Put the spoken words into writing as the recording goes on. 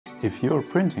If you're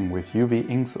printing with UV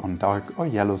inks on dark or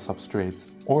yellow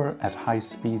substrates or at high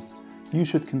speeds, you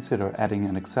should consider adding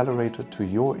an accelerator to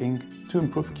your ink to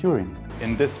improve curing.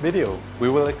 In this video, we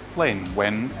will explain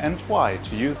when and why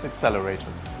to use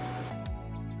accelerators.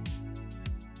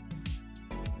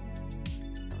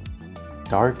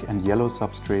 Dark and yellow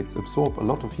substrates absorb a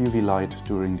lot of UV light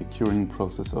during the curing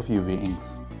process of UV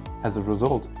inks. As a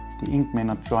result, the ink may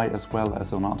not dry as well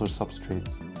as on other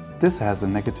substrates. This has a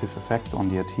negative effect on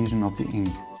the adhesion of the ink.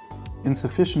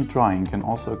 Insufficient drying can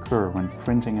also occur when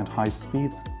printing at high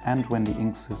speeds and when the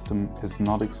ink system is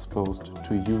not exposed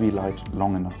to UV light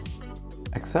long enough.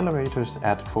 Accelerators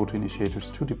add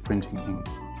photoinitiators to the printing ink.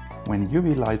 When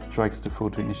UV light strikes the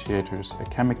photoinitiators, a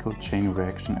chemical chain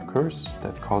reaction occurs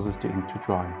that causes the ink to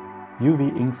dry.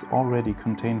 UV inks already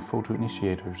contain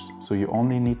photoinitiators, so you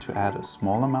only need to add a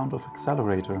small amount of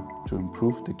accelerator to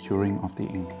improve the curing of the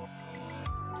ink.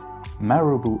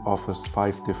 Marabou offers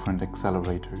 5 different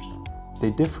accelerators. They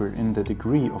differ in the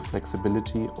degree of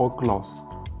flexibility or gloss.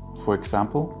 For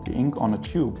example, the ink on a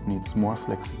tube needs more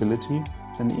flexibility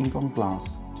than the ink on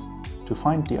glass. To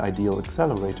find the ideal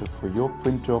accelerator for your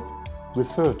print job,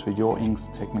 refer to your ink's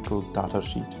technical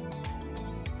datasheet.